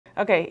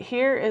Okay,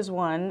 here is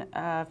one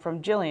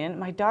from Jillian.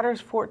 My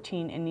daughter's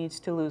 14 and needs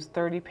to lose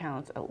 30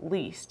 pounds at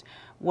least.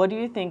 What do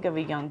you think of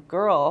a young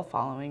girl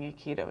following a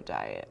keto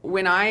diet?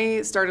 When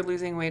I started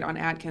losing weight on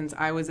Atkins,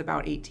 I was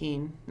about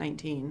 18,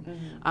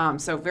 19.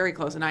 So very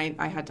close. And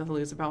I had to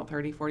lose about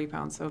 30, 40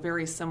 pounds. So a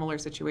very similar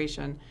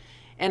situation.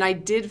 And I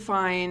did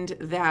find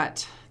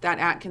that that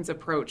Atkins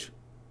approach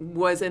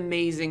was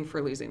amazing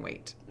for losing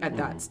weight at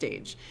that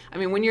stage. I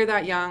mean, when you're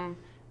that young,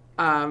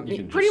 You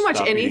can pretty just much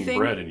stop anything. eating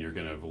bread and you're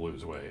going to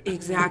lose weight.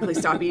 Exactly.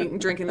 Stop eating,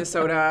 drinking the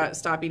soda,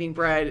 stop eating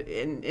bread,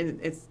 and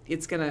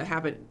it's going to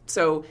happen.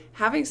 So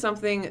having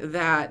something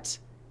that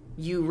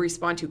you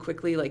respond to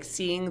quickly, like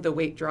seeing the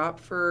weight drop,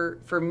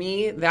 for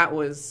me, that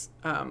was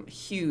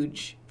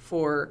huge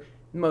for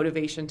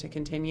motivation to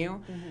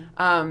continue.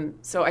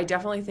 So I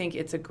definitely think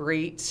it's a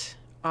great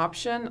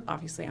option.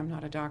 Obviously, I'm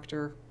not a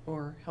doctor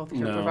or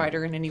healthcare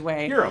provider in any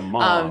way. You're a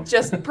mom.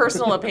 Just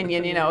personal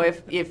opinion.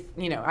 If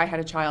I had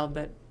a child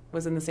that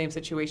was in the same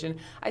situation,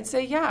 I'd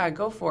say, yeah,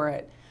 go for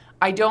it.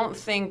 I don't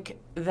think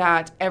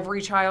that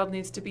every child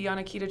needs to be on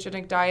a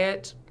ketogenic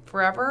diet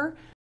forever.